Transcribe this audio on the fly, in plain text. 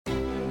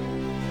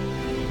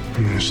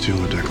I'm gonna steal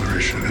the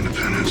Declaration of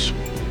Independence.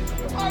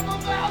 I'm a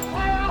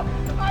vampire!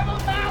 I'm a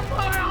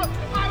vampire!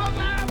 I'm a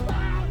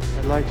vampire!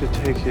 I'd like to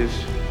take his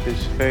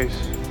face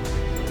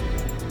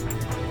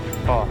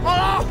off.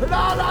 Oh, no,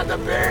 not the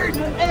beat!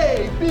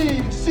 A,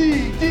 B,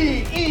 C,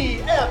 D,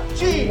 E, F,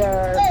 G,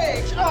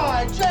 H,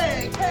 I,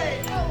 J, K,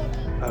 L.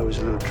 I was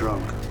a little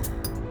drunk.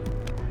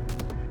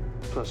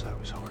 Plus, I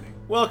was horny.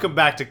 Welcome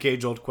back to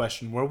Cage Old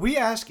Question, where we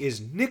ask,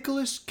 is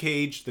Nicolas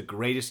Cage the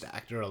greatest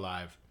actor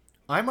alive?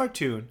 I'm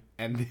Artoon,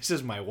 and this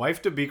is my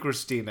wife-to-be,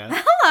 Christina.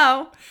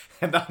 Hello.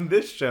 And on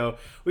this show,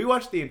 we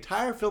watch the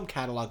entire film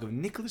catalog of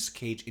Nicolas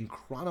Cage in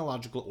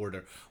chronological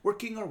order,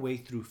 working our way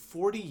through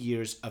 40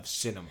 years of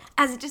cinema.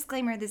 As a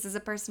disclaimer, this is a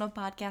personal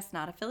podcast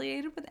not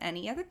affiliated with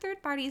any other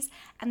third parties,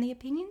 and the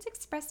opinions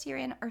expressed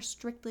herein are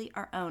strictly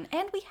our own.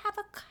 And we have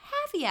a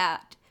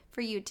caveat for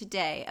you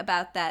today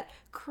about that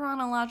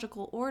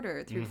chronological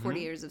order through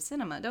 40 years of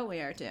cinema, don't we,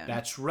 Artoon?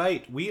 That's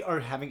right. We are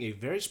having a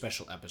very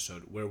special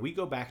episode where we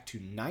go back to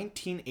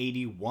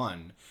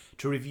 1981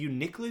 to review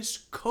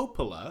Nicolas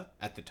Coppola,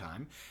 at the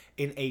time,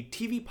 in a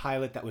TV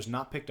pilot that was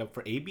not picked up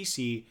for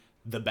ABC,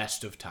 The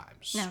Best of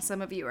Times. Now,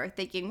 some of you are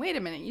thinking, wait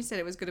a minute, you said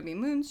it was going to be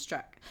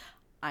Moonstruck.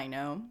 I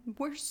know.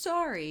 We're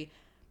sorry.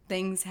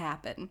 Things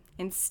happen.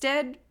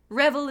 Instead,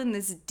 revel in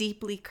this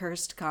deeply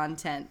cursed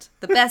content.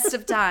 The Best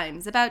of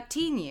Times, about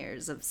teen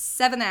years of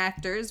 7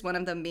 actors, one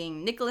of them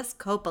being Nicolas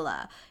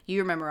Coppola. You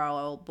remember our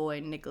old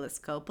boy Nicolas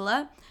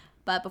Coppola.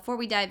 But before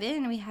we dive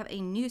in, we have a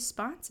new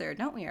sponsor,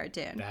 don't we,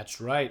 Artoon? That's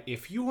right.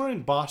 If you are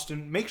in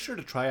Boston, make sure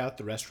to try out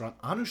the restaurant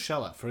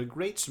Anushela for a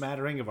great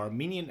smattering of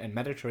Armenian and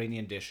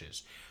Mediterranean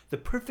dishes. The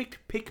perfect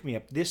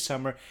pick-me-up this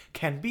summer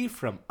can be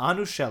from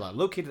Anushela,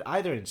 located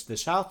either in the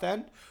South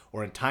End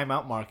or in Time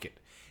Out Market.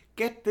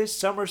 Get this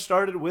summer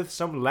started with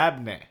some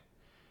labne.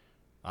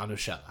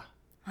 Anushela.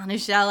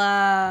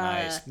 Anushela.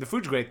 Nice. The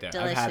food's great there.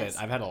 Delicious. I've had it.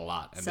 I've had a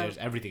lot. And So-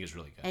 everything is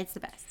really good. It's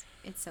the best.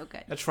 It's so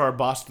good. That's for our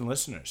Boston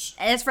listeners.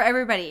 And it's for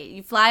everybody.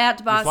 You fly out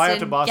to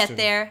Boston, Boston. get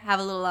there, have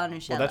a little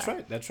Anushela. Well, that's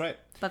right. That's right.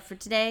 But for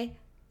today,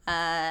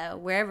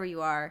 wherever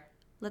you are,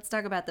 let's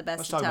talk about the best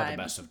Let's of talk times. about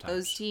the best of times.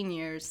 Those teen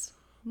years.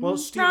 Well,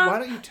 Steve, why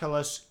don't you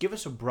give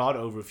us a broad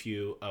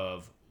overview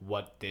of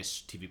what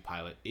this TV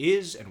pilot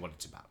is and what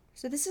it's about?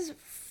 So this is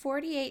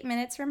 48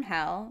 Minutes from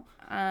Hell,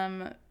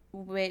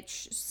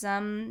 which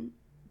some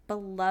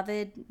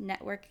beloved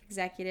network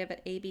executive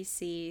at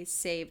ABC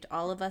saved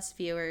all of us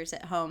viewers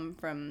at home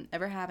from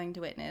ever having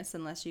to witness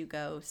unless you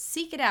go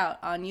seek it out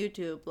on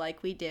YouTube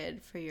like we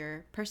did for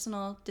your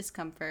personal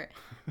discomfort,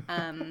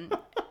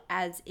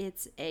 as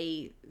it's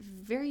a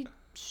very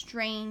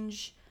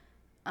strange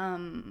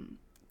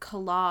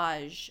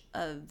collage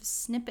of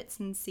snippets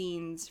and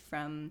scenes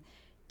from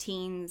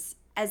teens,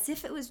 as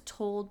if it was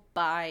told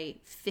by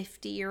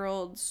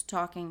 50-year-olds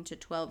talking to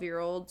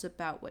 12-year-olds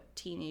about what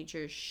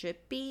teenagers should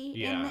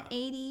be in the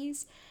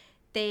 80s.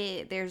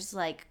 There's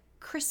like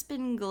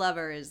Crispin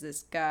Glover is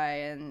this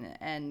guy,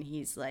 and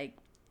he's like,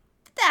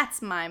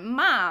 that's my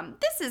mom,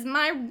 this is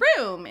my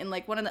room, in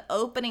like one of the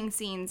opening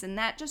scenes, and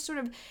that just sort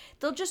of,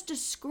 they'll just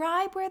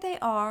describe where they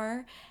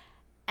are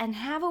and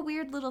have a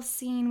weird little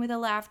scene with a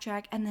laugh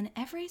track, and then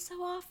every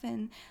so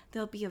often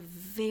there'll be a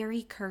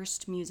very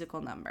cursed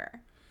musical number.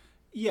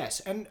 Yes,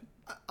 and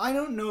I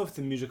don't know if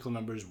the musical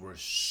numbers were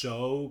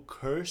so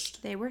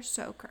cursed. They were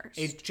so cursed.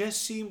 It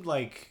just seemed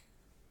like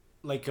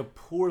a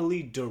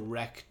poorly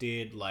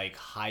directed, like,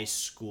 high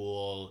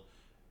school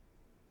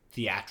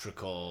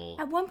theatrical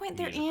At one point,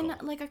 they're musical.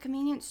 in like a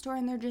convenience store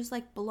and they're just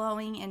like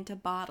blowing into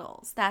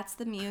bottles. That's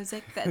the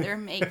music that they're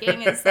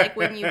making. It's like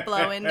when you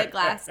blow into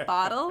glass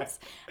bottles,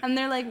 and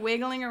they're like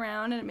wiggling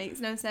around and it makes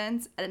no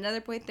sense. At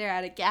another point, they're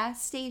at a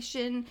gas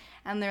station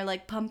and they're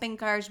like pumping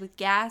cars with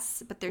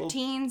gas, but they're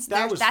teens.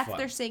 That's fun.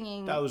 They're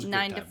singing That was a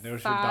 9 good to time. There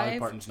was 5. Dolly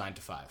Parton's 9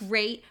 to 5.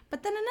 Great.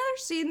 But then another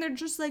scene, they're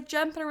just like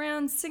jumping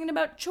around singing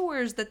about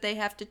chores that they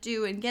have to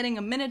do and getting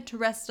a minute to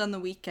rest on the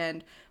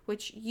weekend,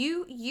 which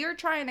you're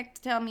trying to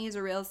tell me is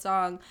a real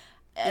song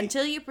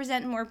until you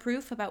present more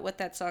proof about what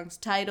that song's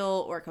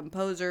title or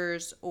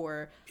composers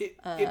or It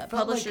felt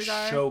publishers like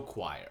are. show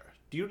choir.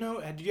 Do you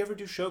know? Did you ever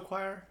do show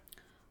choir?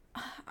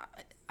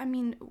 I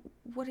mean,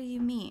 what do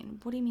you mean?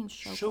 What do you mean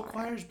show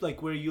choir? Choir is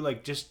like where you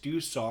like just do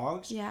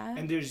songs. Yeah.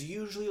 And there's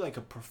usually like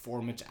a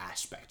performance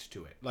aspect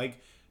to it. Like,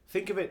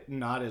 think of it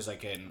not as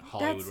like in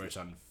Hollywood That's- where it's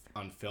on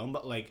film,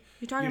 but like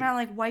You're talking about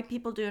like white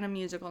people doing a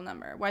musical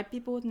number. White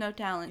people with no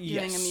talent doing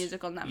a Yes.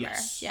 musical number.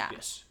 Yes. Yeah.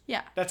 Yes.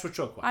 Yeah. That's what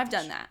show choir I've is.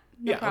 done that.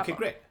 No Yeah. problem. Okay.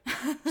 Great.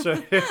 So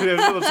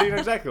you know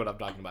exactly what I'm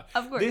talking about.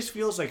 Of course. This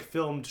feels like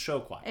filmed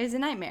show choir. It was a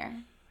nightmare.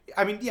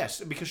 I mean,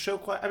 yes, because show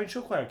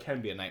choir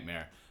can be a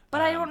nightmare. But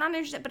I don't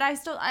understand.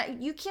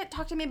 But you can't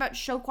talk to me about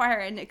show choir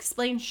and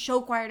explain show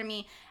choir to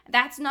me.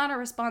 That's not a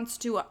response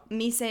to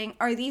me saying,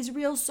 "Are these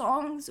real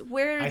songs?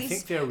 Where are I these?"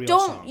 think they're real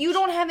songs. You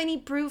don't have any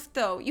proof,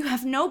 though. You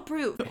have no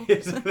proof.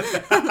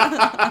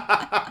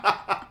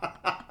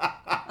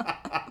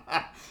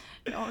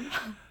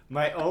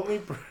 My only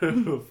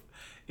proof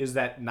is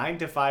that 9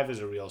 to 5 is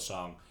a real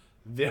song.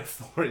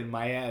 Therefore, in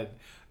my head,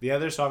 the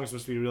other song is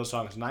supposed to be real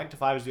songs. 9 to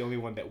 5 is the only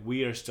one that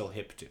we are still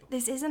hip to.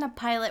 This isn't a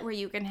pilot where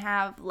you can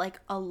have like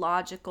a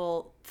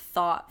logical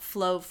thought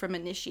flow from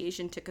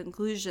initiation to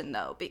conclusion,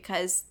 though,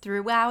 because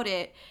throughout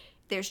it,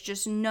 there's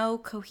just no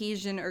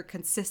cohesion or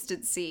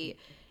consistency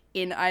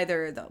in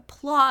either the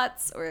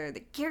plots or the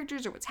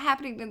characters or what's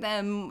happening to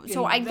them.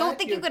 So I don't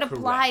think you could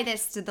apply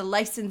this to the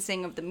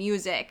licensing of the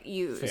music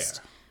used.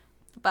 Fair.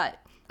 But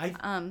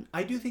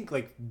I do think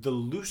like the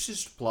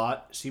loosest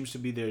plot seems to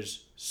be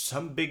there's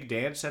some big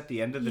dance at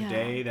the end of the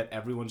day that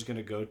everyone's going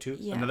to go to.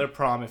 Yeah. Another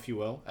prom, if you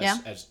will. Yeah.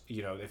 As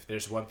you know, if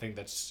there's one thing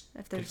that's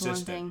If there's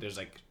consistent, one thing. there's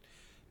like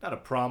not a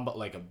prom, but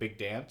like a big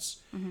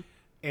dance. Mm-hmm.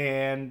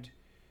 And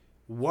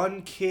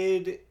one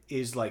kid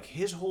is like,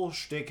 his whole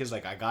shtick is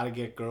like, I gotta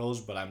get girls,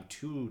 but I'm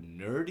too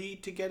nerdy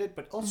to get it.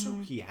 But also,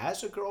 he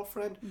has a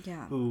girlfriend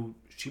Yeah. who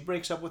she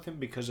breaks up with him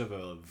because of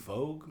a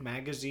Vogue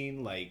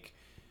magazine, like.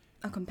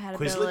 a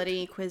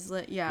compatibility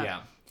Quizlet. Yeah.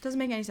 Yeah. Doesn't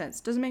make any sense.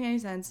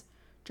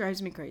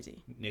 Drives me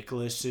crazy.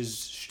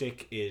 Nicholas's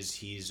shtick is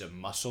he's a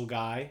muscle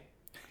guy.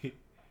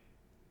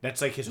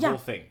 That's like his Yeah. whole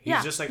thing. He's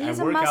Yeah. just like, He's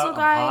I a work muscle out,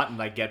 guy. I'm hot,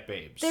 and I get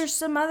babes. There's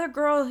some other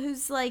girl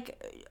who's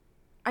like,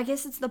 I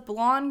guess it's the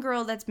blonde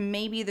girl that's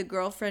maybe the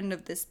girlfriend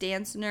of this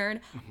dance nerd.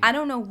 I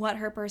don't know what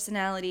her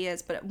personality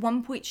is, but at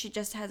one point she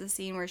just has a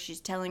scene where she's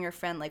telling her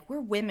friend, like,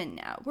 we're women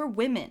now. We're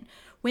women.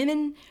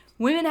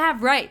 Women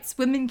have rights.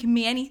 Women can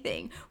be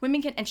anything.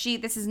 Women can, and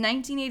this is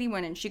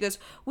 1981, and she goes,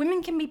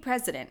 women can be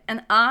president.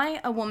 And I,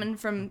 a woman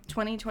from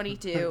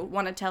 2022,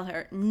 want to tell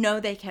her,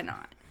 no, they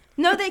cannot.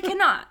 No, they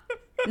cannot.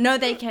 No,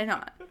 they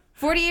cannot.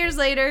 40 years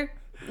later,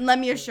 let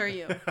me assure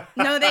you,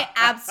 no, they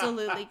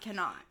absolutely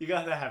cannot. You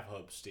gotta have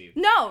hope, Steve.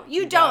 No,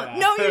 you don't. gotta-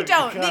 No, you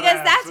don't. you gotta Because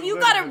have that's some you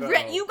gotta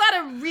living hope. you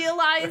gotta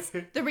realize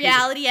the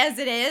reality as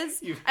it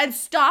is, and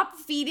stop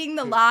feeding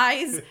the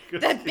lies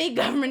that big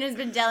government has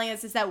been telling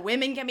us. Is that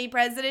women can be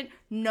president?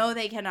 No,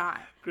 they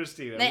cannot.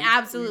 Christina. They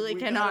absolutely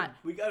cannot.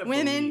 We gotta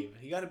Women believe.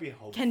 You gotta be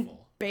hopeful. Can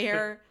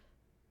bear.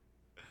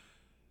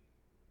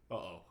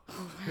 Uh-oh.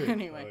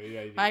 Anyway, Oh,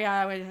 yeah, I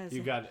got.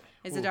 you got it.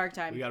 It's a dark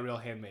time. We got real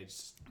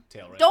Handmaid's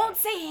Tale right Don't now.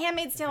 say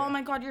Handmaid's Tale. Oh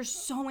my God, you're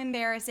so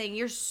embarrassing.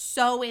 You're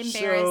so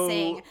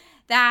embarrassing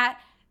that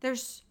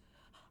there's.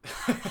 The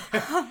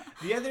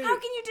other... How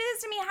can you do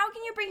this to me? How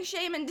can you bring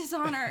shame and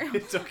dishonor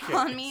It's okay.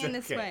 on me It's in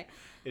this okay. way?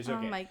 It's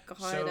okay. Oh my God.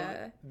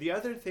 So the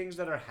other things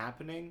that are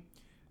happening,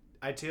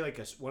 I'd say like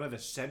one of the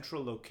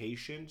central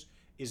locations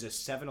is a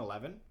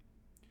 7-Eleven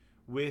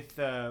with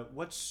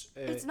what's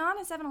It's not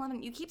a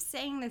 7-Eleven. You keep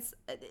saying this.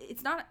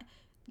 It's not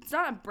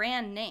a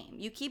brand name.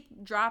 You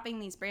keep dropping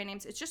these brand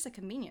names. It's just a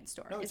convenience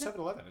store. no, it's Is it?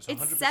 7-Eleven. It's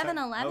It's 100%.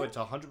 7-Eleven? No, it's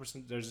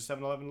 100%. There's a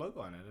 7-Eleven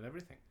logo on it and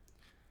everything.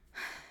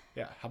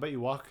 Yeah. How about you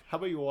walk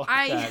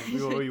I that?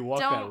 You walk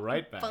don't that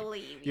right back.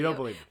 believe You don't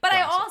believe. But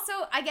Classic.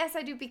 I guess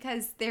I do,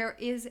 because there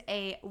is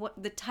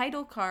the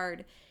title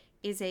card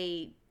is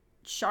a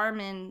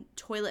Charmin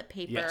toilet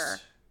paper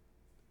Yes.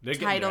 They're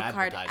getting title their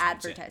card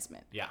advertisements in.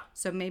 advertisement. Yeah.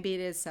 So maybe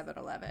it is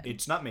 7-Eleven.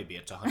 It's not maybe.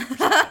 It's 100%.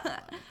 7-Eleven.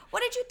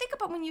 What did you think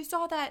about when you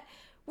saw that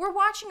we're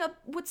watching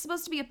what's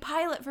supposed to be a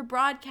pilot for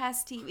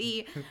broadcast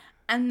TV,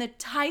 and the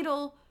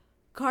title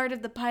card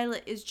of the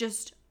pilot is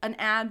just an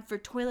ad for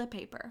toilet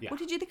paper? Yeah. What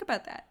did you think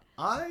about that?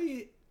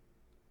 I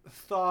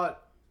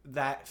thought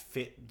that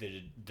fit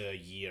the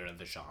year of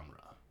the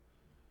genre.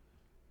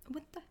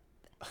 What the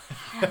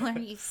hell are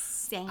you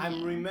saying?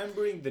 I'm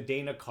remembering the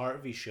Dana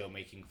Carvey show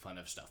making fun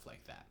of stuff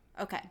like that.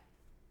 Okay.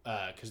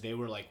 Because they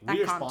were like, That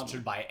we're calmed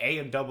sponsored me. by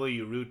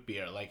A&W root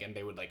beer, like, and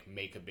they would like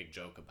make a big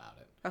joke about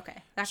it. Okay.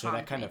 That So calmed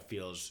that kind me. of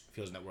feels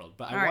in that world.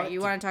 But All right,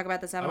 you want to talk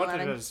about the I want to talk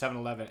 7-Eleven? about the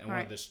 7-Eleven and one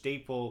right. of the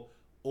staple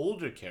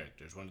older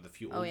characters, one of the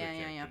few older yeah.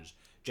 characters,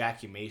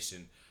 Jackie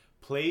Mason,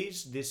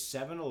 plays this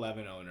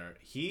 7-Eleven owner.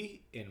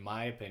 He, in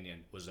my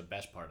opinion, was the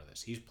best part of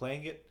this. He's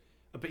playing it,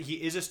 but he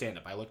is a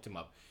stand-up. I looked him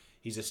up.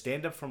 He's a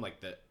stand-up from like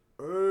the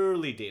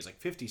early days,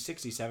 like 50s,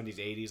 60s, 70s,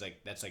 80s.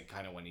 Like that's like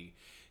kind of when he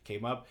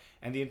came up.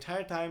 And the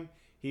entire time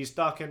he's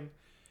talking,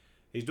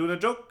 he's doing a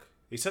joke.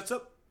 He sets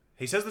up,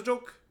 he says the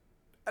joke,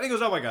 and he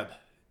goes, "Oh my God."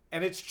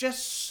 And it's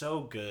just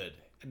so good.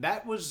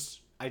 That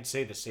was, I'd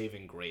say, the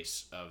saving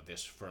grace of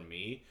this for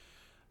me.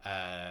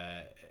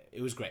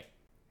 It was great.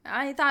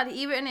 I thought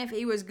even if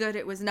he was good,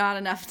 it was not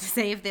enough to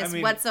save this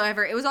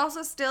whatsoever. It was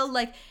also still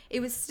like,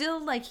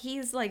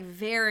 he's like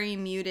very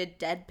muted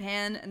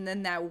deadpan, and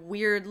then that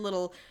weird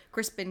little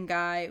Crispin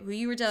guy who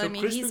you were telling me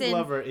Crispin he's in.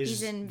 Glover is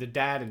he's in the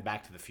dad in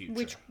Back to the Future.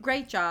 which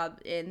great job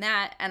in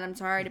that. And I'm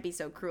sorry to be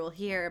so cruel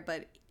here,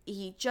 but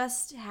he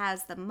just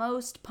has the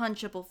most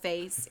punchable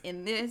face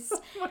in this,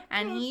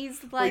 and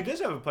he's Well, he like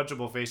does have a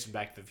punchable face in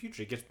Back to the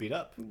Future. He gets beat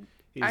up.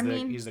 He's I the,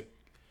 mean- he's the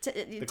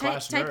typecasting.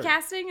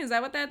 class nerd. Is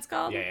that what that's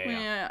called?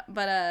 Yeah.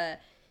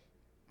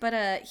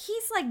 But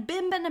he's like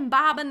bimbing and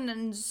bobbing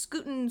and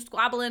scooting,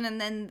 squabbling, and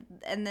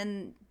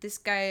then this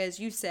guy, as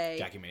you say,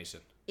 Jackie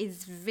Mason.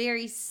 is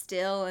very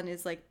still and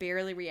is like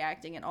barely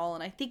reacting at all.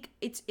 And I think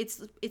it's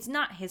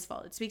not his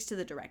fault. It speaks to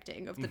the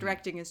directing. The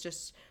directing is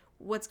just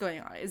what's going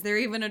on? Is there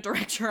even a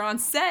director on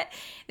set?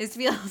 This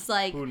feels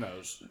like Who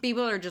knows?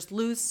 people are just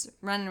loose,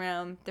 running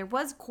around. There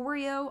was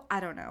choreo. I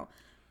don't know.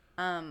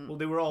 Well,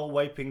 they were all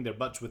wiping their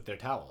butts with their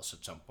towels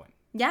at some point.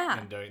 Yeah.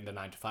 And during the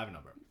 9 to 5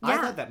 number. Yeah. I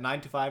thought that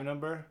 9 to 5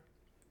 number,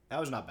 that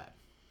was not bad.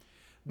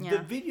 Yeah. The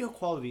video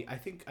quality, I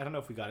don't know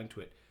if we got into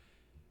it.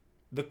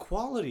 The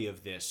quality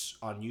of this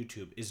on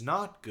YouTube is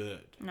not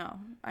good. No,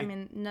 I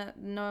mean,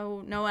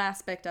 no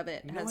aspect of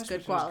it No has aspect good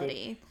of it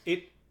is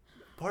quality.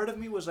 Part of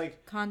me was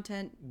like,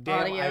 Content,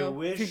 damn, audio, I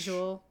wish,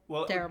 visual,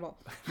 terrible.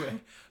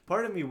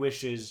 Part of me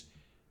wishes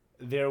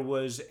there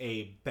was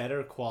a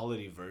better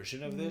quality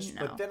version of this,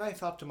 No. but then I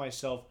thought to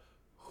myself,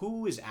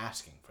 who is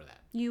asking for that?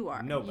 You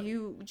are. Nobody.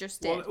 You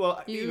just did.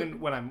 Well, You- even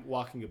when I'm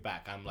walking it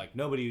back, I'm like,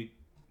 nobody.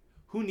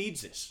 Who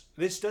needs this?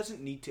 This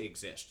doesn't need to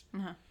exist.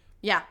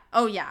 Yeah.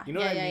 Oh, yeah. You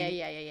know yeah, what I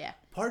yeah, mean? yeah.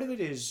 Part of it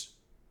is,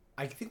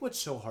 I think what's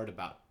so hard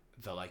about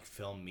the like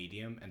film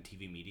medium and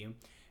TV medium,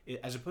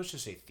 as opposed to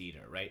say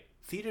theater, right?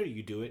 Theater,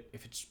 you do it.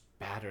 If it's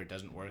bad or it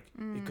doesn't work,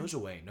 it goes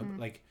away. No,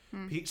 like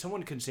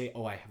someone can say,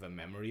 "Oh, I have a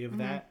memory of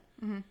that,"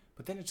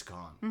 but then it's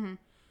gone.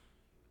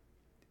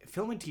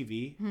 Film and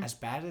TV, as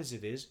bad as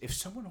it is, if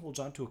someone holds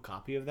on to a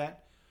copy of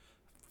that,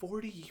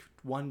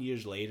 41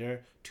 years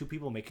later, two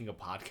people making a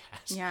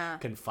podcast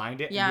can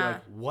find it and be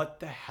like, what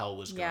the hell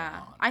was going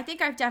on? I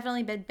think I've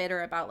definitely been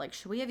bitter about, like,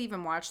 should we have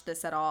even watched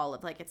this at all?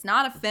 If, like, it's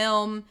not a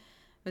film, it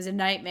was a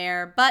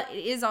nightmare, but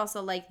it is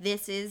also, like,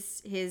 this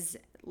is his,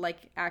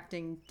 like,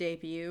 acting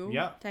debut,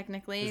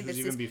 technically. This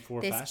was even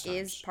before Fast This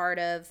is Times. part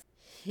of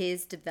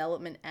his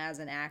development as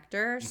an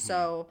actor,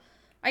 so...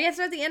 I guess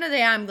at the end of the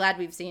day, I'm glad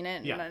we've seen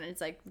it, and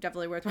it's like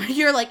definitely worth.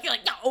 You're like,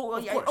 oh,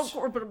 yeah, of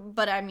course.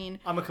 But I mean,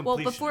 I'm a well,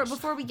 completionist.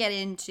 before we get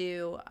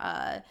into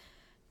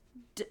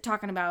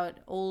talking about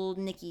old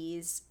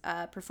Nikki's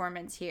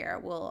performance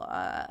here,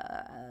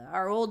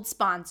 our old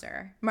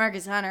sponsor,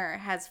 Marcus Hunter,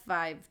 has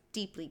 5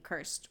 deeply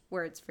cursed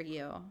words for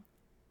you.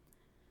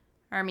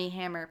 Army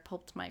Hammer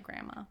pulped my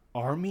grandma.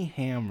 Army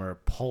Hammer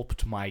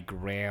pulped my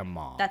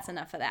grandma. That's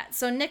enough of that.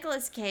 So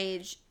Nicolas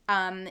Cage,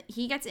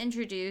 he gets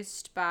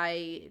introduced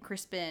by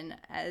Crispin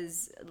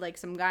as like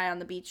some guy on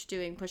the beach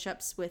doing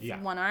push-ups with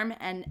one arm,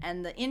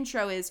 and the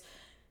intro is,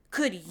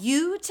 "Could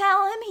you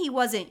tell him he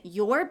wasn't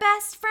your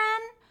best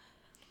friend?"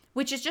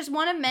 Which is just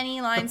one of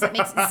many lines that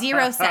makes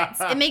zero sense.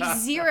 It makes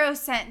zero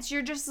sense.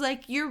 You're just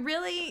like, you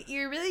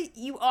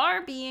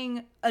are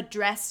being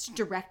addressed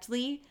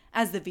directly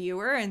as the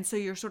viewer, and so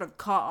you're sort of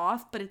caught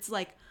off, but it's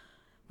like,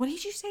 what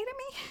did you say to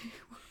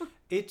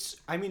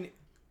me?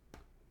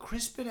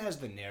 Crispin as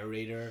the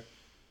narrator,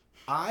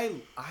 I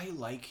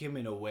like him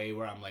in a way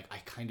where I'm like, I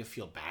kind of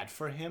feel bad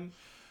for him,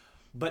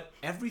 but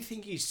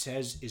everything he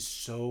says is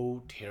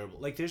so terrible.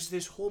 Like, there's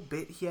this whole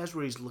bit he has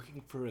where he's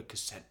looking for a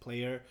cassette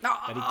player that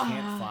he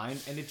can't find,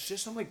 and it's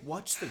just, I'm like,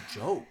 what's the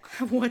joke?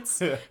 What's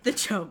the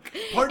joke?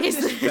 Part of is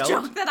this the felt-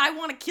 joke that I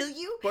want to kill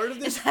you? Part of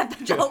this, Is that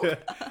the joke?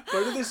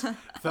 Part of this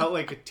felt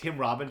like a Tim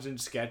Robinson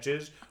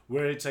sketches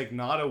where it's like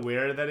not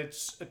aware that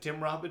it's a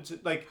Tim Robinson.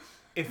 Like,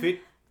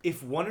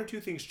 if one or two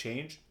things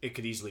change, it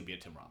could easily be a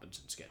Tim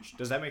Robinson sketch.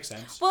 Does that make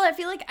sense? Well, I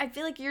feel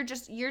like you're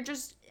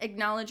just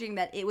acknowledging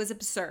that it was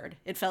absurd.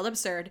 It felt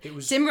absurd. It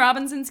was- Tim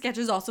Robinson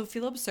sketches also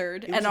feel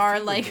absurd and a are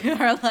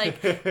feeling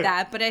like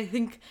that. But I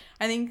think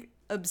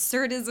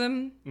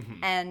absurdism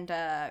and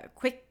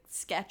quick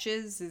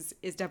sketches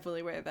is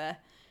definitely where the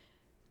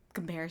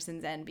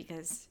comparisons end,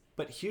 because.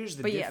 But here's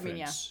the But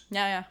difference.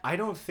 yeah. I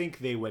don't think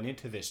they went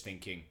into this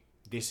thinking,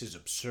 this is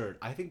absurd.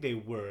 I think they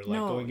were like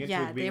No, going into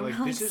it being like,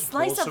 this is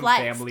slice of wholesome life.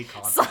 family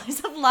content. Slice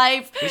of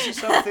life. This is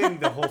something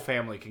the whole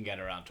family can get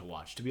around to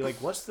watch. To be like,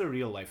 what's the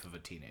real life of a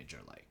teenager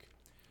like?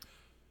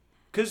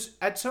 Because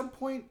at some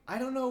point, I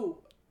don't know,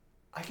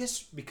 I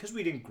guess because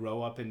we didn't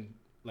grow up in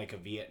like a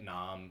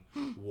Vietnam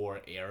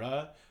War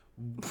era,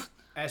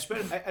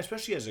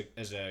 especially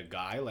as a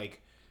guy,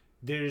 like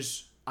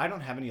I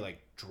don't have any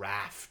like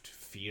draft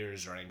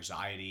fears or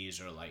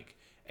anxieties or like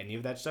any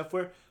of that stuff,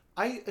 where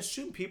I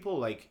assume people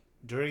like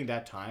during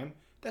that time,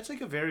 that's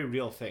like a very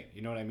real thing.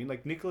 You know what I mean?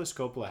 Like Nicolas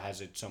Coppola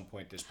has at some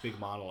point this big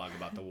monologue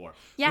about the war.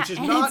 Yeah, which is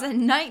and not it's a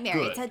nightmare.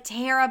 good. It's a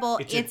terrible.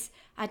 It's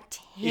a a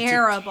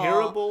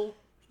terrible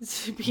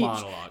speech.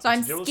 So I'm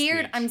It's a terrible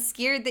scared. speech. I'm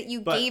scared that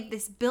you But- gave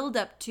this build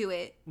up to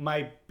it.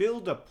 My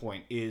build-up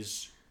point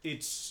is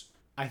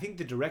I think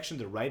the direction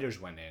the writers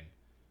went in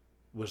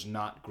was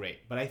not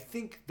great. But I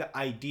think the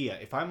idea,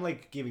 if I'm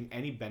like giving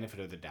any benefit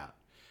of the doubt,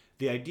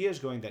 the idea is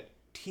going that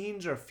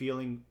teens are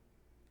feeling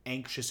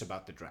anxious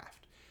about the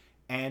draft.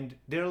 And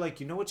they're like,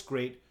 you know what's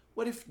great?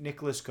 What if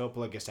Nicolas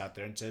Coppola gets out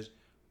there and says,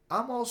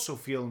 I'm also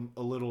feeling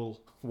a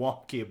little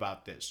wonky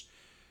about this.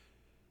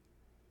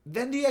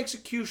 Then the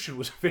execution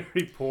was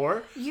very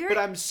poor. But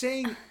I'm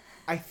saying,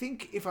 I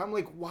think if I'm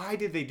like, why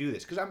did they do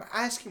this? Because I'm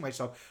asking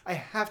myself, I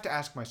have to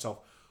ask myself,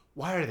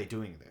 why are they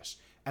doing this?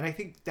 And I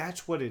think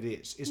that's what it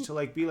is to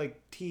like be like,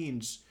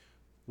 teens,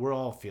 we're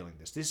all feeling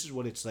this. This is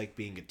what it's like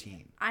being a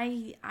teen.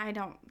 I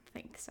don't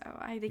think so.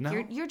 I think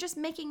No? you're just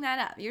making that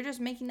up. You're just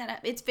making that up.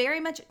 It's very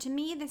much, to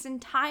me, this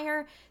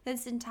entire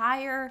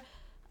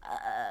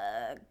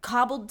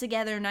cobbled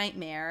together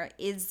nightmare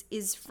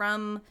is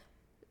from,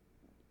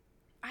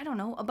 I don't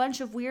know, a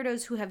bunch of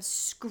weirdos who have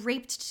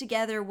scraped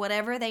together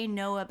whatever they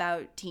know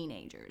about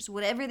teenagers.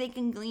 Whatever they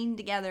can glean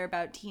together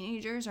about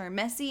teenagers are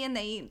messy and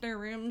they eat in their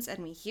rooms,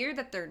 and we hear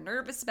that they're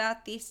nervous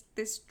about this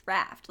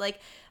draft.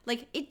 Like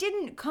it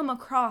didn't come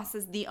across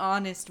as the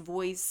honest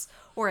voice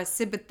or a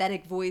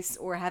sympathetic voice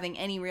or having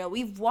any real.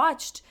 We've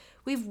watched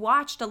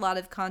a lot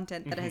of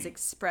content that has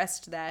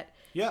expressed that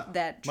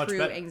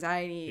true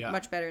anxiety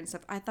much better and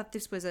stuff. I thought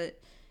this was a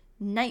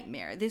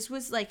nightmare. This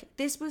was like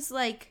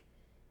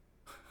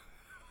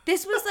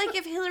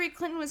if Hillary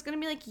Clinton was going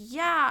to be like,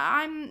 yeah,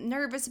 I'm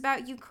nervous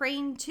about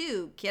Ukraine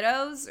too,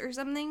 kiddos, or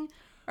something.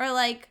 Or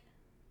like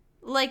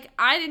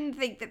I didn't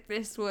think that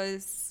this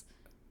was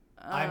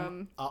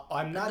I'm not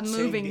the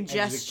saying moving the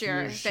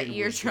gesture that execution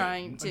you're was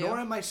trying great. to. Nor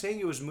am I saying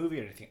it was moving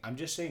or anything. I'm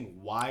just saying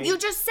why. You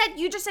just said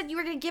you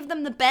were going to give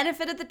them the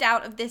benefit of the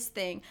doubt of this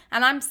thing,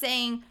 and I'm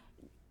saying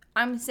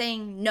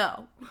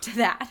no to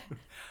that.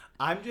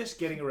 I'm just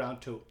getting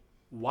around to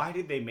why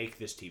did they make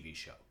this TV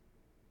show?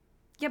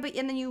 Yeah,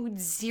 and then you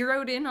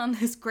zeroed in on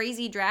this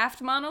crazy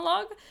draft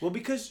monologue? Well,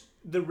 because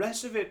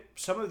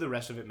some of the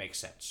rest of it makes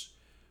sense.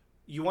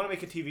 You want to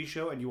make a TV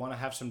show and you want to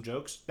have some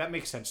jokes, that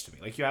makes sense to me.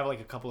 Like, you have,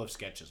 like, a couple of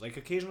sketches. Like,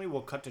 occasionally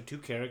we'll cut to two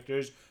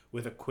characters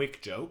with a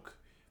quick joke.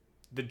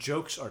 The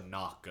jokes are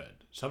not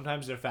good.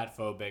 Sometimes they're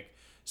fatphobic.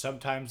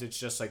 Sometimes it's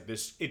just like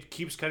this. It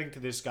keeps cutting to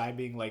this guy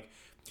being like,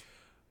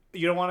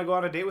 you don't want to go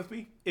on a date with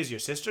me? Is your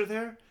sister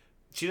there?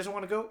 She doesn't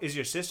want to go? Is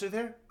your sister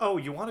there? Oh,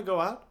 you want to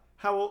go out?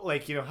 How old,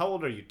 how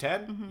old are you?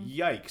 10? Mm-hmm.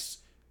 Yikes.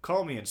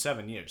 Call me in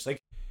 7 years.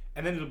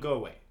 And then it'll go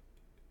away.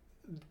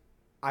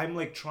 I'm,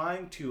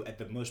 trying to, at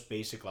the most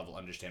basic level,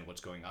 understand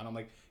what's going on. I'm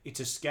like, it's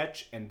a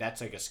sketch, and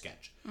that's, a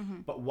sketch.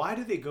 Mm-hmm. But why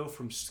do they go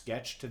from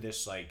sketch to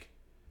this,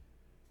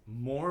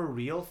 more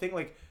real thing?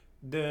 Like,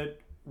 the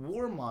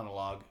war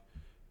monologue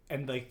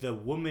and, the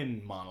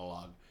woman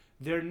monologue,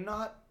 they're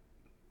not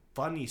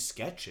funny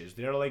sketches.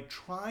 They're,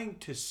 trying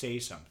to say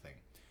something.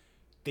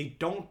 They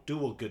don't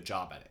do a good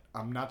job at it.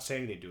 I'm not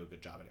saying they do a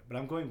good job at it, but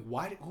I'm going,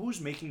 why?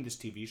 Who's making this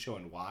TV show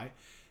and why?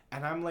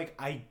 And I'm like,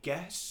 I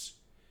guess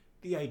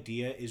the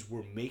idea is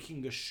we're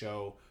making a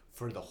show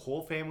for the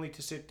whole family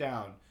to sit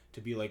down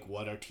to be like,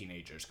 what are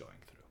teenagers going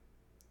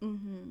through?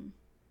 Mm-hmm.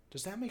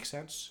 Does that make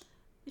sense?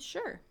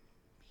 Sure.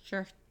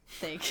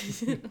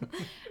 Thanks.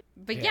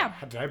 But yeah.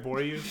 Did I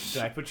bore you?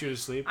 Did I put you to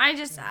sleep? I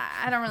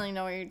don't really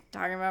know what you're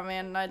talking about,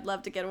 man. I'd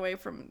love to get away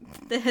from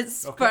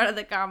this part of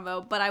the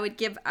convo, but I would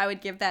give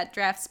that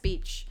draft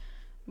speech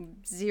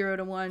 0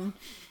 to 1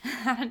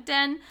 out of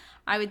 10.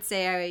 I would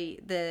say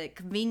the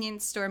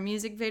convenience store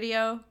music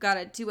video got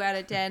a 2 out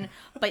of 10,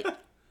 but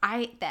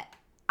I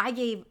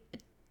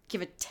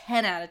give a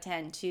 10 out of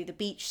 10 to the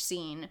beach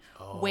scene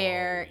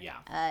where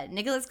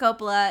Nicholas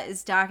Coppola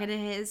is talking to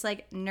his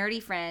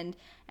nerdy friend,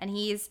 and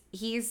he's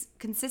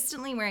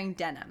consistently wearing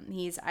denim.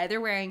 He's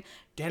either wearing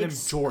denim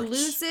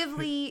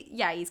exclusively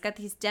jorts. He's got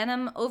these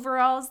denim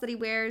overalls that he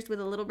wears with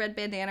a little red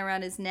bandana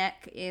around his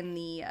neck in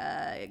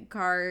the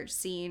car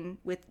scene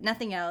with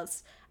nothing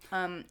else.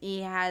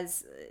 He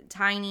has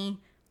tiny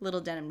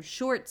little denim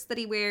shorts that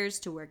he wears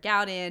to work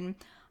out in,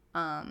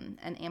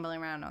 and ambling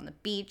around on the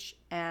beach,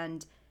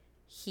 and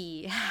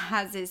he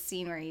has this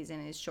scene where he's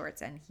in his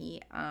shorts and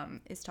he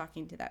is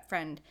talking to that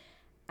friend,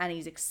 and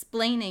he's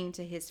explaining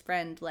to his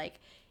friend,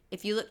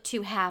 if you look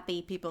too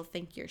happy, people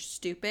think you're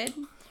stupid,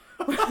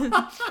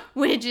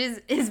 which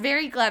is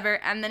very clever.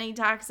 And then he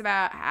talks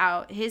about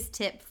how his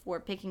tip for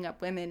picking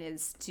up women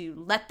is to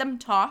let them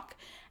talk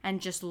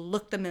and just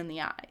look them in the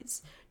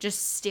eyes.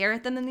 Just stare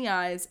at them in the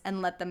eyes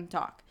and let them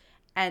talk.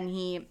 And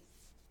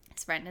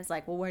his friend is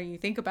like, well, what do you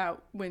think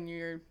about when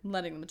you're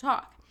letting them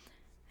talk?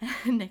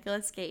 And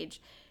Nicolas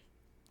Cage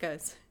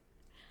goes,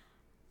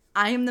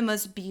 I am the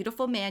most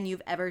beautiful man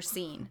you've ever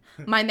seen.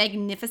 My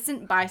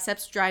magnificent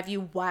biceps drive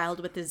you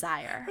wild with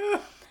desire.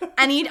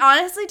 And he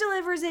honestly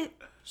delivers it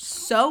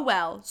so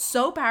well,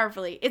 so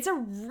powerfully. It's a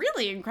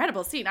really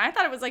incredible scene. I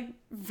thought it was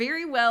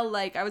very well,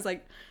 I was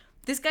like,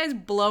 this guy's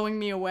blowing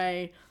me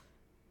away.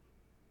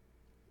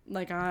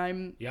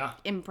 I'm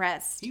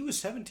impressed. He was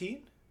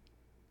 17?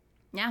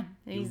 Yeah.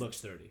 He looks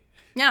 30.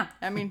 Yeah,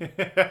 I mean.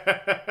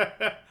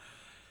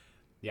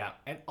 Yeah,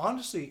 and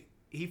honestly,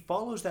 he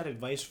follows that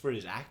advice for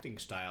his acting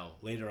style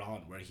later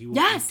on, where he will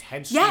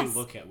intensely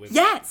look at women.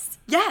 Yes.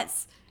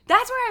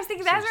 That's where I was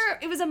thinking. That's where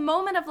it was a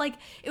moment of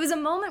it was a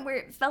moment where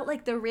it felt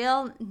like the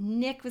real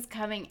Nick was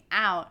coming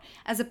out,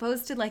 as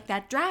opposed to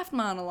that draft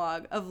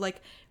monologue of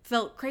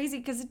felt crazy,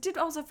 because it did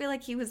also feel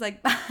like he was I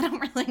don't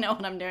really know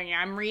what I'm doing here.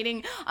 I'm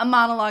reading a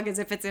monologue as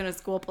if it's in a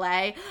school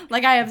play.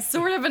 I have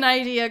sort of an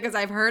idea because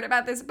I've heard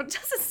about this, but it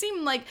doesn't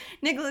seem like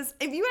Nicholas.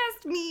 If you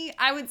asked me,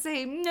 I would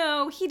say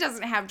no. He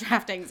doesn't have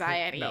draft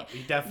anxiety. No,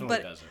 he definitely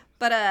doesn't.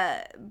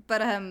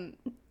 But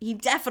he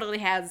definitely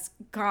has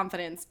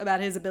confidence about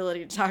his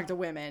ability to talk to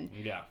women.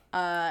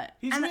 Yeah.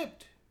 He's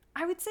ripped.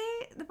 I would say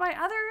that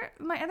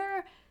my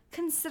other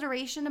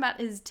consideration about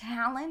his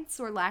talents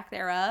or lack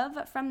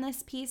thereof from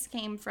this piece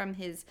came from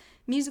his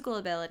musical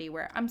ability,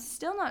 where I'm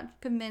still not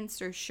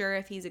convinced or sure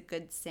if he's a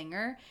good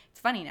singer. It's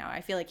funny now.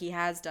 I feel like he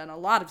has done a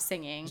lot of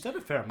singing. He's done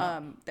a fair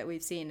amount. That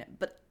we've seen,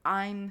 but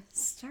I'm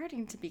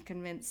starting to be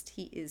convinced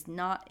he is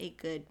not a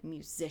good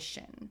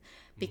musician,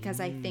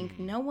 because I think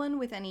no one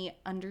with any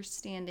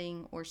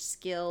understanding or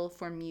skill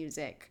for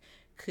music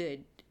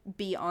could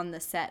be on the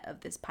set of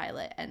this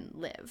pilot and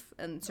live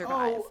and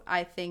survive. Oh.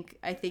 I think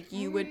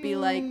you would be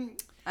like,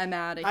 I'm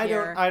out of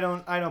here. I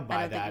don't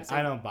buy think that. he's a-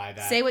 I don't buy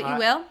that. Say what you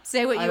will.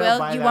 Say what I you don't will.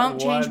 buy You that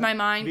won't change one my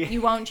mind. bit.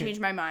 You won't change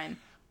my mind.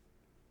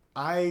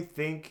 I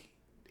think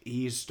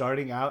he's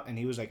starting out and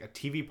he was like a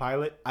TV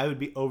pilot. I would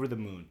be over the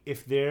moon.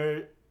 If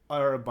there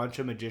are a bunch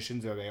of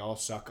magicians and they all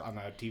suck on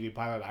a TV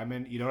pilot I'm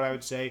in, you know what I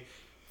would say?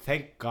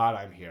 Thank God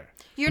I'm here.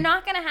 You're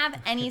not going to have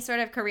any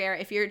sort of career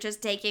if you're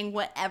just taking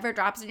whatever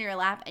drops in your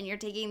lap and you're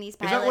taking these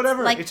pilots. Is that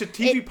whatever? Like, It's a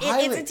TV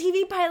pilot. It's a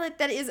TV pilot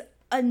that is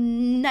a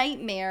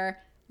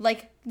nightmare.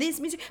 Like this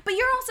music. But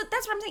you're also,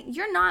 that's what I'm saying.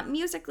 You're not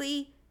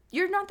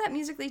that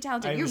musically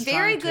talented. I You're was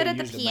very trying good to at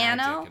the use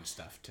piano. magic and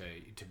stuff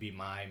to be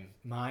my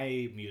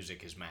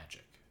music is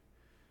magic.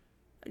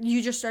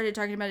 You just started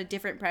talking about a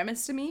different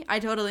premise to me. I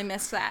totally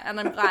missed that, and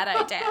I'm glad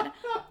I did.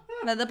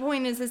 But the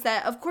point is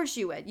that of course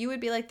you would. You would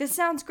be like, "This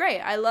sounds great.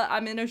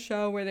 I'm in a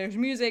show where there's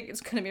music. It's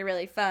gonna be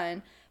really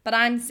fun." But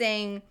I'm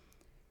saying,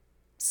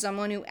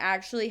 someone who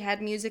actually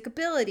had music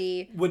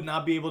ability Would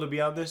not be able to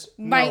be on this?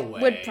 No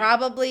way. would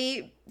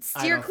probably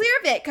steer don't- clear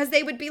of it, because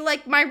they would be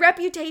like, "My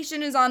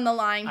reputation is on the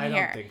line I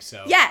here." don't think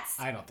so. Yes,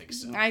 I don't think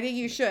so. I think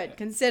you should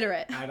consider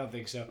it. I don't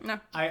think so.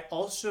 No.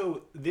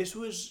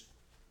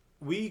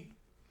 We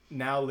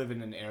now live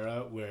in an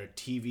era where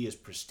TV is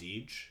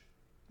prestige.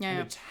 Yeah.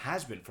 And it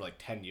has been for like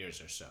 10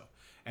 years or so.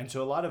 And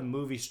so a lot of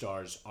movie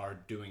stars are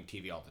doing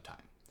TV all the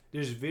time.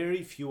 There's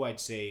very few, I'd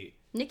say.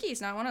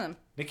 Nikki's not one of them.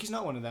 Nicki's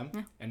not one of them.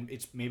 Yeah. And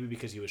it's maybe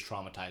because he was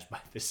traumatized by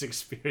this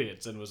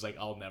experience and was like,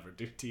 I'll never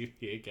do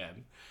TV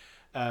again.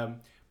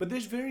 But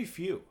there's very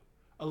few.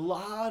 A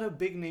lot of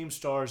big name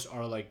stars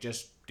are like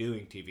just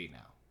doing TV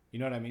now. You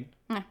know what I mean?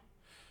 Yeah.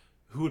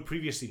 Who would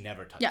previously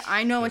never touch Yeah,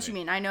 I know what TV. you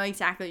mean. I know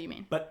exactly what you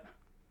mean. But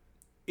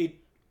it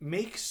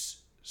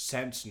makes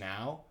sense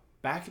now.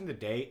 Back in the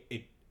day,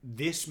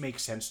 this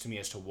makes sense to me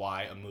as to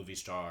why a movie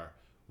star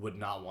would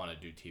not want to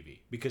do TV.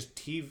 Because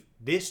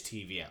this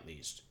TV, at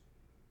least,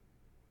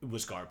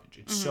 was garbage.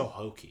 It's so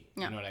hokey.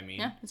 Yeah. You know what I mean?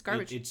 Yeah, it's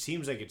garbage. It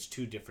seems like it's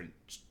two different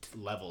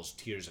levels,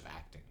 tiers of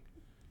acting.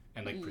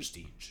 And, like,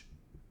 prestige.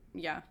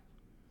 Yeah.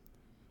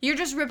 You're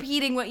just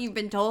repeating what you've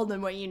been told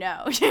and what you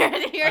know. You're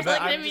looking at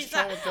I'm me just so.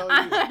 trying to tell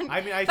you.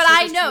 I mean, I But said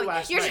I this to you know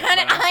last you're night, trying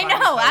to. but I'm I trying to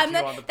know. tell I'm you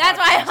the, on the that's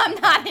why podcast.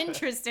 I'm not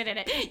interested in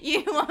it.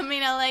 You want me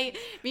to like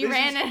be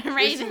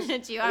raising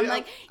it to you? I'm yeah,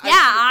 like, I yeah,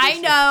 I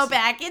think know.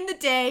 Back in the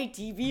day,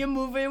 TV and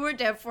movie were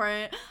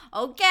different.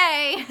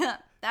 Okay,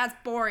 that's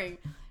boring.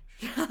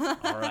 All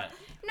right.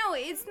 No,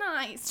 it's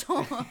nice.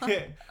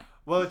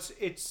 Well,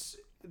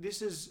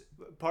 this is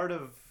part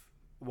of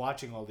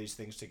watching all these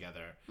things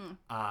together.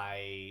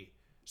 I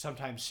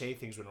sometimes say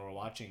things when we're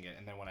watching it,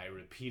 and then when I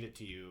repeat it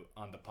to you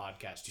on the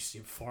podcast, you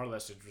seem far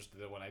less interested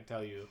than when I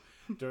tell you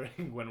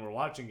during when we're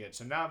watching it.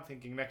 So now I'm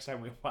thinking next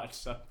time we watch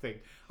something,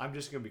 I'm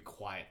just gonna be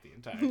quiet the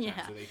entire time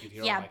Yeah. so they can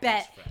hear all Yeah, my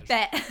bet. things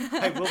fresh.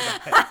 I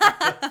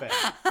will bet.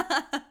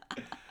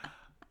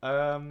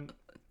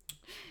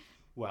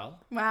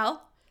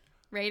 Well,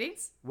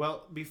 ratings?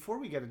 Well, before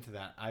we get into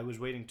that, I was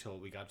waiting till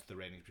we got to the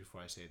ratings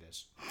before I say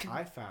this.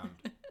 I found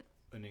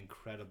an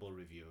incredible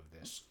review of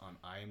this on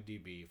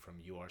IMDb from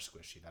You Are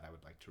Squishy that I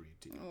would like to read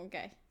to you.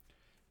 Okay.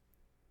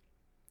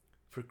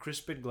 For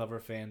Crispin Glover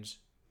fans,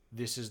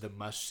 this is the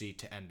must-see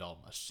to end all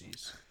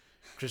must-sees.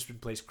 Crispin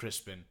plays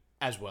Crispin,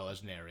 as well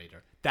as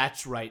narrator.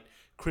 That's right,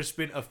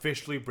 Crispin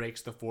officially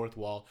breaks the fourth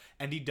wall,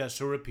 and he does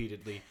so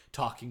repeatedly,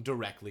 talking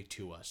directly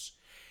to us.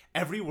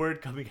 Every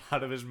word coming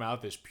out of his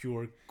mouth is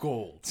pure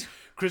gold.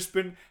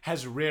 Crispin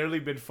has rarely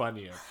been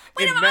funnier.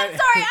 Wait a minute,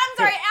 I'm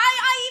sorry.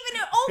 I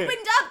even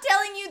opened up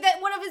telling you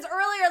that one of his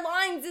earlier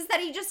lines is that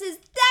he just says,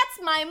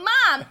 "That's my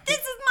mom. This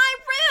is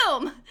my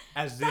room."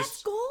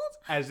 That's gold?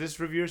 As this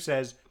reviewer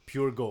says,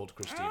 pure gold,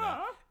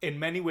 Christina. In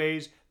many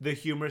ways, the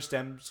humor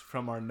stems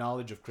from our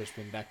knowledge of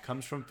Crispin that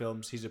comes from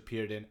films he's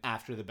appeared in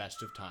after the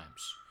best of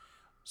times.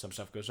 Some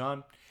stuff goes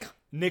on.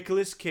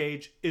 Nicolas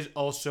Cage is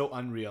also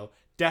unreal.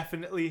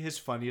 Definitely his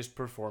funniest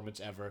performance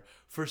ever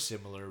for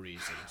similar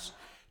reasons.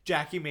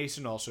 Jackie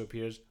Mason also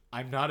appears.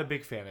 I'm not a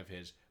big fan of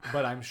his,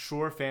 but I'm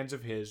sure fans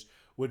of his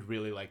would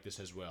really like this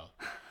as well.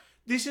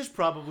 This is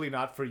probably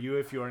not for you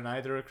if you are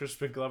neither a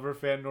Crispin Glover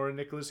fan, nor a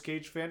Nicolas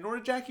Cage fan, nor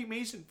a Jackie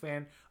Mason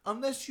fan,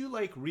 unless you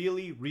like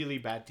really, really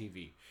bad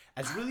TV.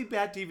 As really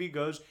bad TV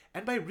goes,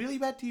 and by really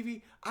bad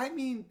TV, I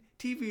mean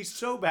TV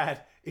so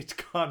bad, it's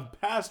gone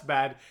past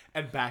bad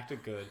and back to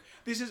good.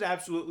 This is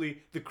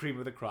absolutely the cream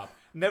of the crop.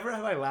 Never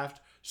have I laughed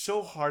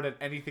so hard at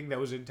anything that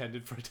was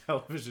intended for a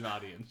television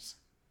audience.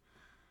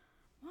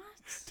 What?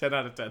 10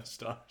 out of 10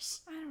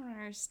 stars. I don't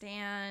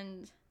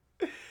understand.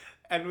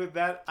 And with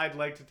that, I'd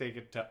like to take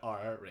it to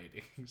our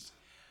ratings.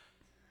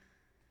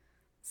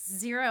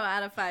 0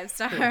 out of 5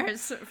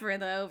 stars for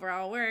the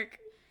overall work.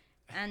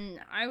 And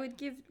I would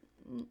give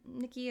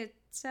Nikki a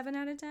 7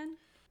 out of 10.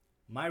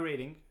 My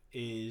rating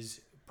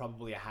is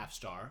probably a half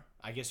star.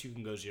 I guess you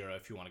can go 0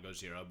 if you want to go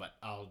 0, but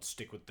I'll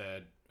stick with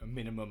the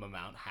minimum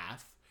amount,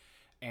 half.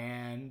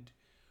 And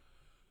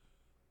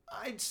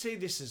I'd say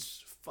this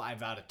is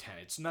 5 out of 10.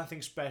 It's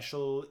nothing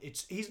special.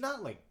 He's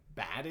not like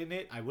bad in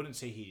it. I wouldn't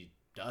say he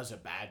does a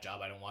bad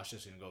job. I don't watch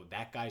this and go,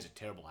 that guy's a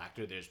terrible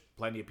actor. There's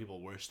plenty of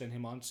people worse than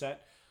him on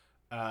set.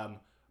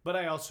 But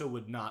I also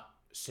would not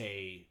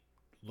say,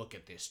 look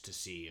at this to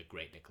see a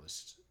great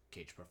Nicolas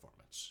Cage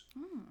performance.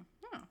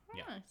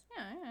 Yeah.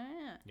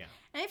 Yeah.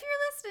 And if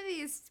you're listening to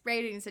these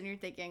ratings and you're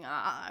thinking,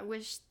 I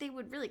wish they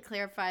would really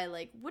clarify,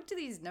 like, what do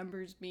these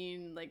numbers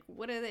mean? Like,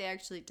 what are they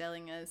actually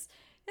telling us?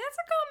 That's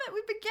a comment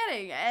we've been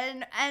getting,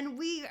 and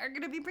we are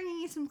going to be bringing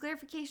you some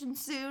clarification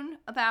soon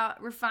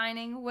about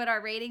refining what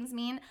our ratings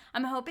mean.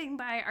 I'm hoping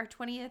by our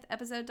 20th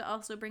episode to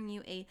also bring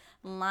you a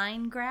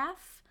line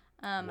graph.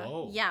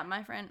 Whoa. Yeah,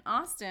 my friend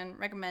Austin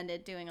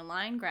recommended doing a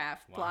line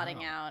graph,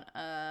 plotting out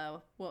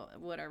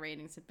what our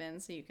ratings have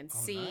been, so you can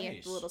see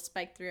nice. the little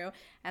spike through.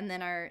 And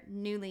then our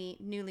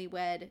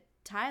newlywed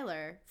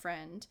Tyler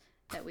friend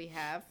that we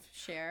have,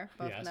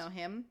 both Yes. know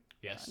him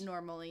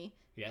normally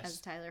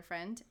as Tyler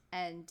friend,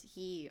 and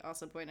he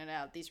also pointed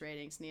out these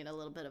ratings need a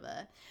little bit of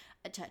a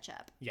touch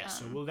up. Yes,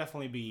 so we'll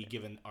definitely be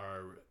giving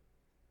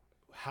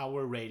how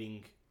we're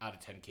rating out of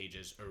 10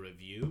 Cages a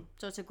review.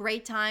 So it's a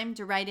great time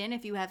to write in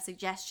if you have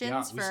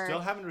suggestions We for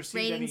still haven't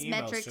received ratings, any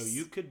emails, metrics. so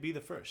you could be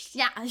the first.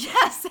 Yeah,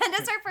 send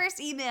us our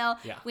first email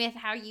with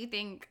how you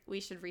think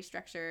we should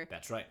restructure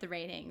That's right. the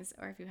ratings,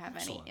 or if you have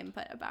Excellent. any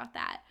input about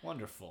that.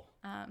 Wonderful.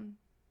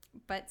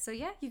 But so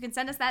yeah, you can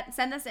send us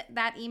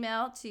that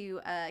email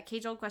to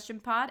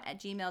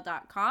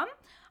cageoldquestionpod@gmail.com.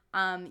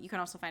 You can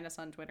also find us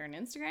on Twitter and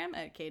Instagram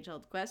at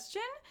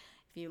cageoldquestion.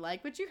 If you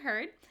like what you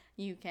heard,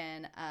 you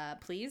can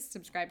please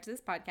subscribe to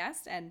this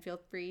podcast and feel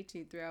free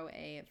to throw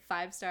a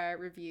 5-star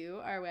review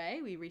our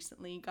way. We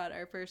recently got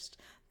our first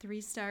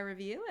 3-star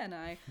review, and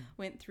I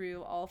went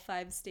through all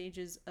 5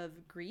 stages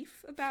of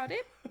grief about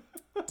it: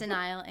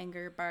 denial,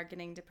 anger,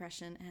 bargaining,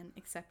 depression, and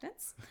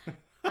acceptance.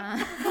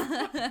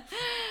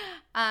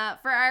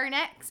 For our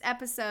next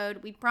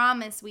episode, we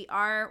promise we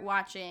are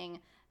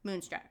watching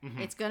Moonstruck.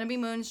 It's gonna be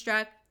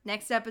Moonstruck.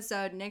 Next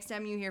episode, next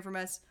time you hear from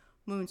us,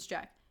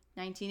 Moonstruck,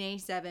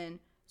 1987.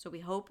 So we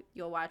hope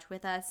you'll watch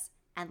with us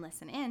and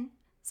listen in.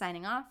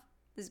 Signing off,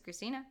 this is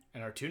Christina,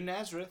 And our tune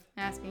Nazareth.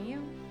 asking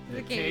you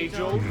The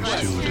Cage-Old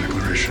Steal the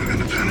Declaration of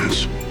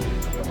Independence.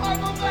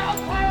 I'm a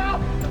vampire!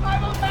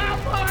 I'm a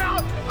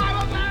vampire! I'm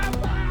a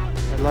vampire!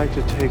 I'd like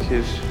to take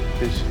his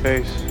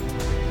face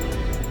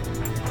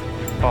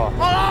off.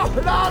 Oh,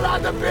 no,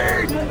 not the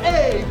beat!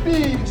 A,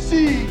 B,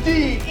 C,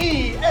 D,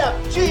 E,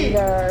 F, G, H,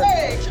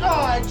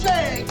 I,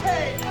 J,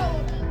 K, L,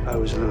 M. I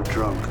was a little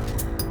drunk.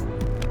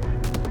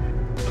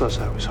 Plus,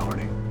 I was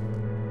horny.